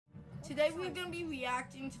Today we're gonna be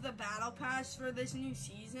reacting to the battle pass for this new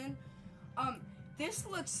season. This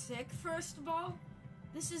looks sick. First of all,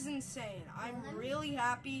 this is insane. I'm really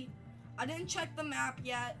happy. I didn't check the map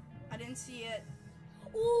yet. I didn't see it.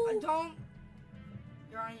 Ooh. I don't.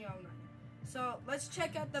 You're on your own right now. So let's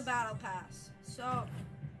check out the battle pass. So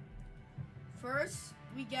first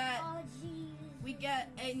we get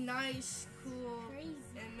a nice, cool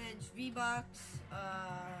image, V-Bucks,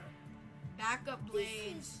 backup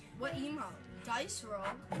blades. What emote? Dice roll.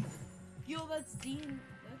 Yo, that's Dean.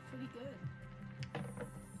 That's pretty good.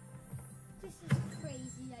 This is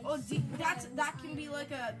crazy. That can be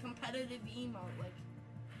like a competitive emote, like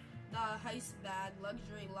the heist bag,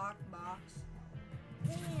 luxury lockbox.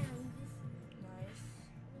 Damn. Nice.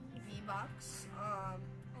 V-Bucks.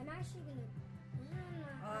 I'm actually gonna.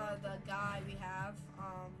 The guy we have,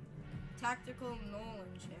 tactical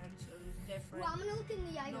Nolan chance, so it's different. Well, I'm gonna look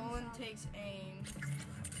in the items. Nolan takes aim.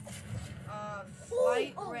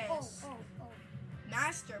 Flight risk.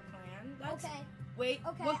 Master plan. That's, okay. Wait.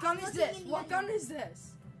 Okay, What gun is this? What gun is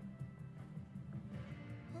this?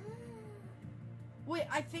 Wait,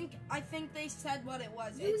 I think they said what it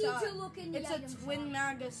was. You need to look in the It's a twin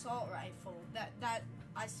mag assault rifle. That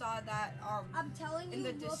I saw that I'm telling you, in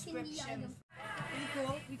the look description. In the Pretty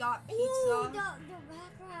cool. We got pizza. Ooh, the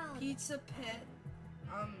background. Pizza Pit.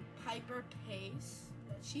 Piper Pace.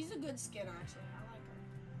 She's a good skin actually. I like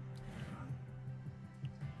her.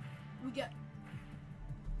 We get.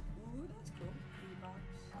 Ooh, that's cool.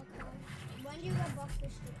 V-Bucks. Okay. When do you get buff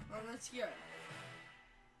this year? Let's hear it.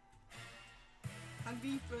 I'm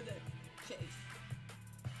V for the chase.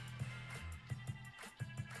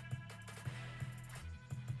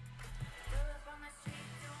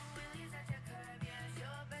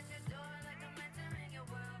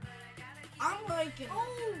 I'm liking it.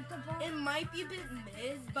 Oh, it might be a bit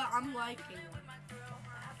mid, but I'm liking it.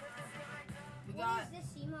 We got this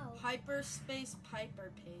emo? Hyperspace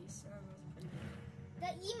Piper Pace. Oh, that's pretty good.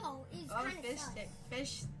 The emo is kind of fish thick.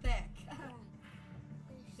 Fish thick.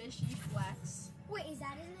 Fishy flex. Wait, is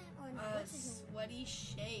that his name or no? What's his name? Sweaty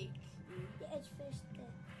shake. Yeah, it's fish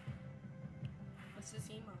thick. What's this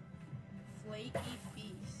emo? Flaky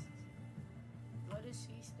feast. What is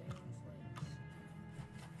feasting on flakes?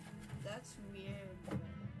 That's weird.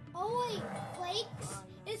 Oh wait, flakes?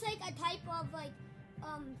 It's like a type of like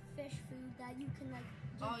fish food that you can like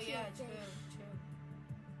give to a fish. True.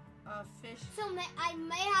 Fish. So I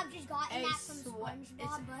may have just gotten that from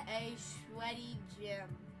SpongeBob, but a sweaty gym.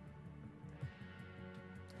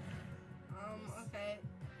 Okay.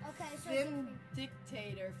 Okay, so Thin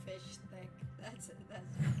dictator fish stick. That's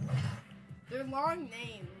they're long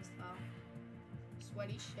names though.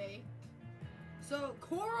 Sweaty shake. So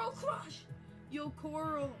Coral Crush. Yo,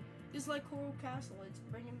 Coral is like Coral Castle. It's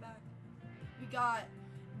bringing back. We got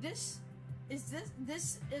this.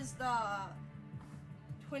 This is the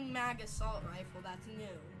twin mag assault rifle. That's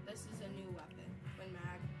new. This is a new weapon. Twin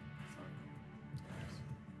mag.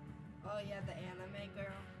 Oh yeah, the anime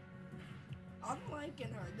girl. I'm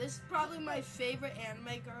liking her. This is probably my favorite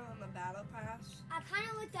anime girl in the battle pass. I kind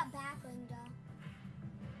of like that background though.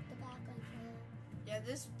 The background for her. Yeah,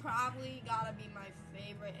 this probably gotta be my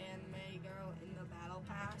favorite anime girl in the battle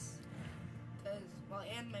pass. Cause, well,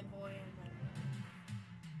 anime boy, anime.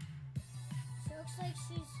 She looks like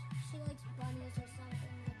she likes bunnies or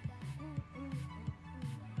something like that.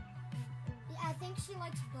 Yeah, I think she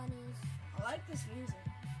likes bunnies. I like this music.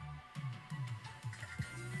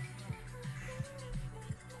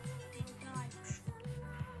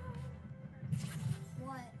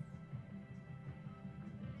 What?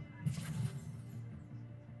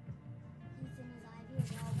 Ethan, is Ivy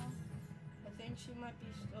available? I think she might be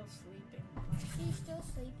still sleeping. She's still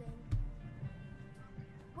sleeping.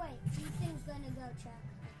 Wait, Ethan's gonna go check,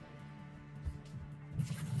 I think.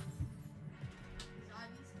 Is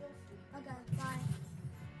Ivy still sleeping? Okay, bye.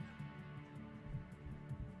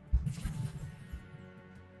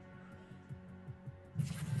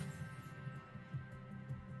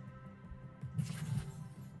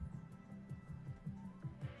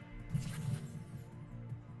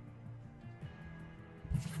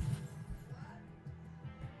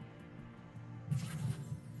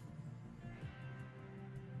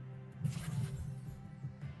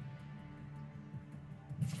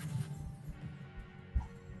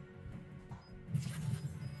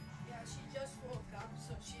 Yeah, she just woke up,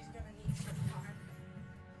 so she's gonna need some time.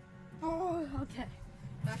 Oh, okay.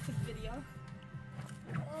 Back to the video.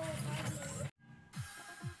 Oh,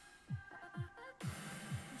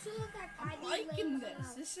 you should look at Kylie. I'm liking this.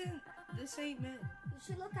 This ain't mid. You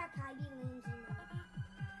should look at Kylie Lynn's email.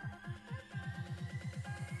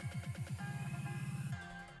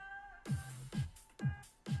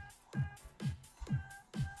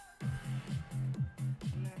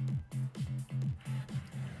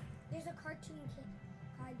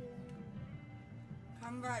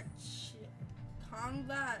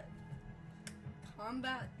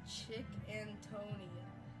 Combat Chick Antonia.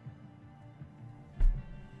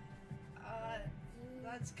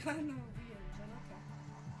 That's kind of weird, but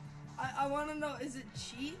okay. I want to know, is it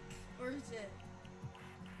Cheek or is it?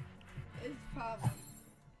 It's probably.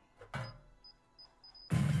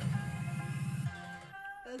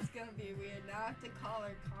 That's gonna be weird. Now I have to call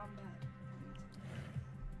her Combat.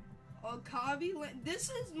 Oh, Cobby Lane. This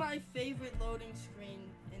is my favorite loading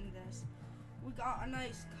screen in this. We got a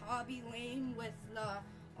nice Cobby Lane with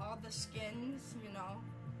all the skins, you know.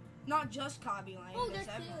 Not just Cobby Lane. Oh, there's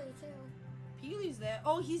Peely too. Peely's there.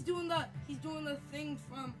 Oh, he's doing the thing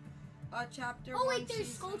from chapter 1. Oh wait,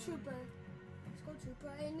 there's Skull Trooper. Skull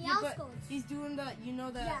Trooper and Meowskulls. He's doing the, you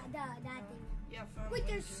know, that. Yeah, that thing. Yeah, from. Wait,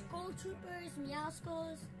 there's Skull Troopers,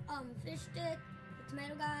 Meowskulls, Fish Stick, the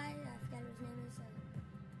tomato guy. I forgot what his name is.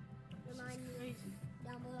 Remind me Crazy.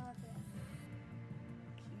 down below. Okay.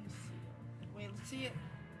 Wait, let's see it.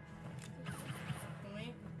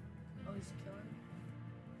 Wait. Oh, he's killing.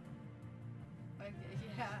 Okay,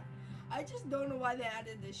 yeah. I just don't know why they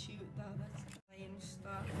added the shoot though. That's lame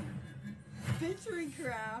stuff. Victory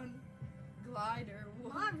crown, glider.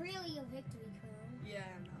 What? Not really a victory crown. Yeah,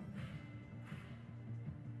 I know.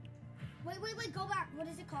 Wait, go back. What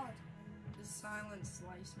is it called? The silent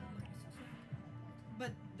slicer. Okay, so it's not called.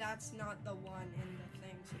 But that's not the one in the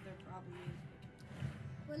thing, so there probably is victory.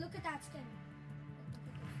 Wait, look at that skin. Look at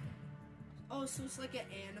this skin. Oh, so it's like an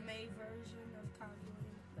anime version of Cobby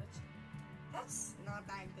Lane. That's not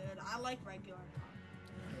that good. I like regular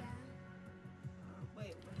Cobby. Yeah.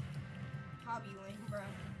 Wait. Cobby Lane, bro.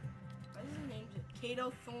 What is his name?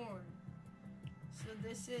 Kato Thorn. So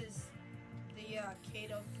this is the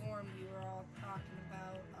Kato Thorn we were all talking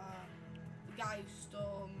about. The guy who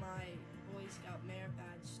stole my Boy Scout Mayor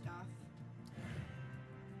badge stuff.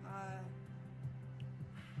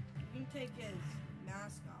 You can take his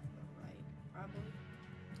mask off though, right? Probably.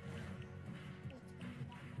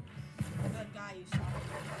 The guy you saw.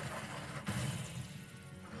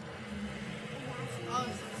 Oh,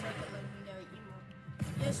 so it's like a legendary emote.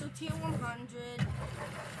 Yeah, so tier 100.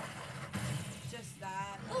 Just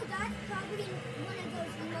that. Oh, that's probably one of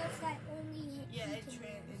those emotes that only hit. Yeah, it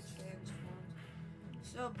transforms.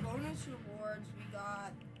 So bonus rewards, we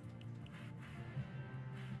got.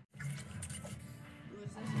 Who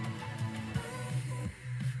is this?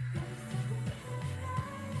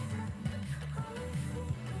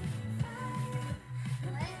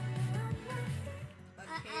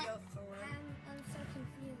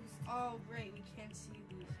 Oh, great, we can't see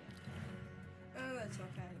these yet. Oh, that's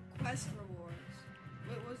okay. Quest rewards.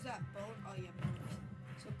 Wait, what was that? Oh, yeah, bonus.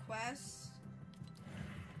 So, quests.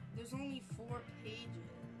 There's only 4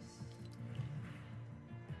 pages.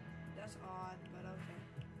 That's odd, but okay.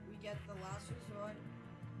 We get the last resort,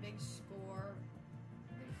 big score,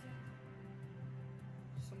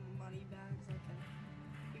 some money bags, okay.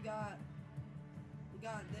 We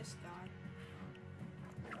got this guy.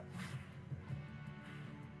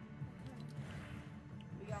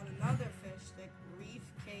 Got another fish stick, reef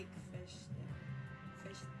cake fish stick.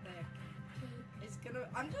 Fish stick. It's gonna.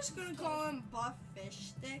 I'm just gonna call him Buff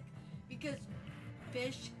Fish Stick because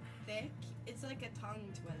fish thick. It's like a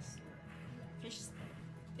tongue twister. Fish stick.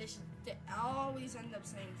 Fish stick. I always end up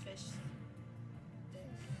saying fish stick.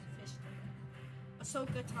 Fish stick.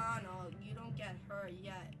 Ahsoka Tano, you don't get her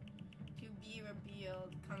yet. To be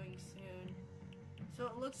revealed coming soon. So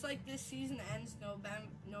it looks like this season ends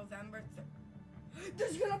November 3rd.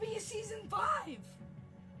 There's gonna be a season 5.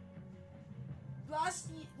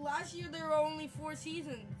 Last year there were only 4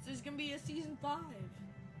 seasons. There's gonna be a season 5.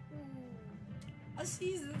 A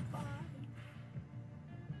season 5.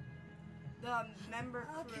 The member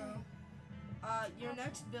crew. Okay. Your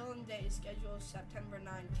next billing day is scheduled September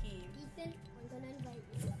 19th. Ethan,